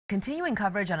Continuing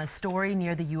coverage on a story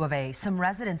near the U of A. Some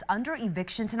residents under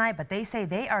eviction tonight, but they say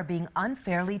they are being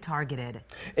unfairly targeted.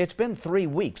 It's been 3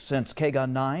 weeks since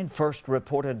KGUN-9 first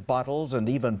reported bottles and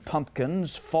even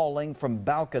pumpkins falling from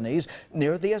balconies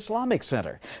near the Islamic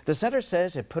Center. The center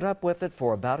says it put up with it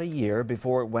for about a year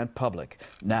before it went public.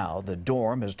 Now the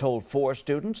dorm has told 4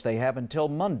 students they have until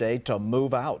Monday to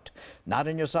move out. Not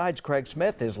in Your Side's Craig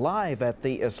Smith is live at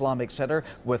the Islamic Center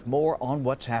with more on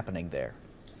what's happening there.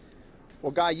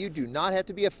 Well, Guy, you do not have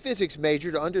to be a physics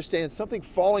major to understand something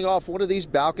falling off one of these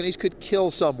balconies could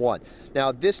kill someone.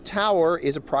 Now, this tower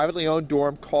is a privately owned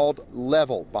dorm called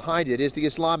Level. Behind it is the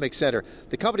Islamic Center.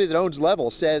 The company that owns Level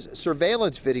says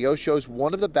surveillance video shows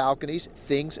one of the balconies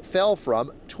things fell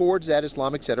from towards that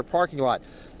Islamic Center parking lot.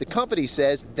 The company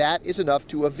says that is enough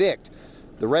to evict.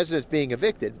 The residents being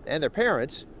evicted and their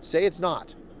parents say it's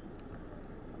not.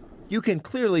 You can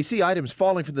clearly see items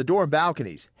falling from the dorm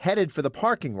balconies, headed for the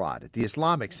parking lot at the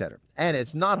Islamic Center. And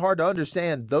it's not hard to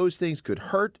understand those things could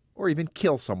hurt or even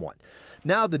kill someone.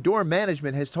 Now the dorm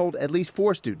management has told at least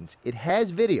 4 students it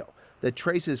has video that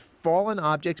traces fallen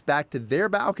objects back to their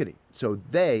balcony, so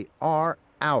they are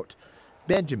out.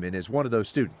 Benjamin is one of those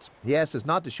students. He asked us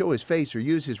not to show his face or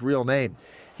use his real name.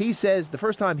 He says the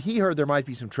first time he heard there might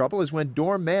be some trouble is when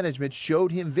dorm management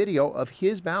showed him video of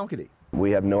his balcony.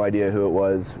 We have no idea who it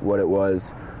was, what it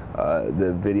was.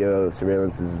 The video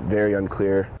surveillance is very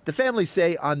unclear. The families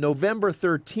say on November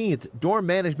 13th, dorm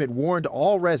management warned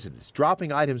all residents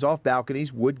dropping items off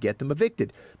balconies would get them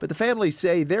evicted. But the families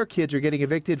say their kids are getting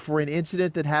evicted for an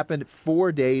incident that happened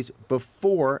 4 days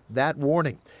before that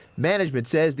warning. Management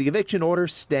says the eviction order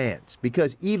stands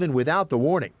because even without the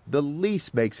warning, the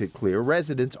lease makes it clear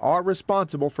residents are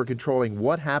responsible for controlling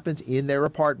what happens in their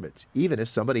apartments, even if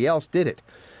somebody else did it.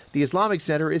 The Islamic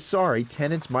Center is sorry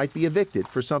tenants might be evicted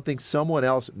for something someone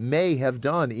else may have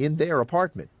done in their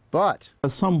apartment. But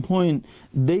at some point,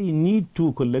 they need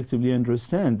to collectively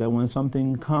understand that when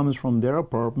something comes from their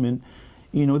apartment,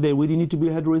 they really need to be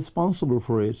held responsible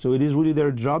for it. So it is really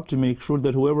their job to make sure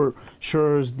that whoever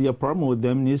shares the apartment with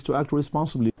them needs to act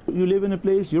responsibly. You live in a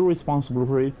place, you're responsible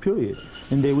for it, period.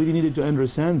 And they really needed to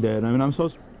understand that. I'm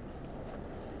so...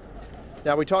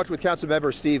 Now, we talked with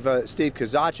Councilmember Steve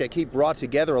Kozachik. He brought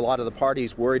together a lot of the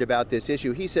parties worried about this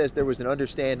issue. He says there was an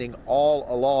understanding all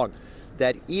along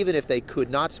that even if they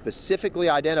could not specifically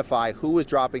identify who was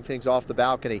dropping things off the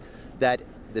balcony, that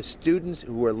the students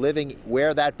who are living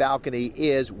where that balcony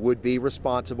is would be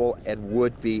responsible and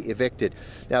would be evicted.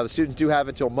 Now, the students do have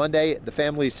until Monday. The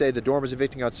families say the dorm is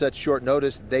evicting on such short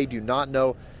notice. They do not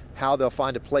know how they'll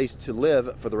find a place to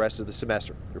live for the rest of the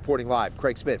semester. Reporting live,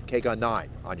 Craig Smith, KGUN-9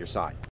 on your side.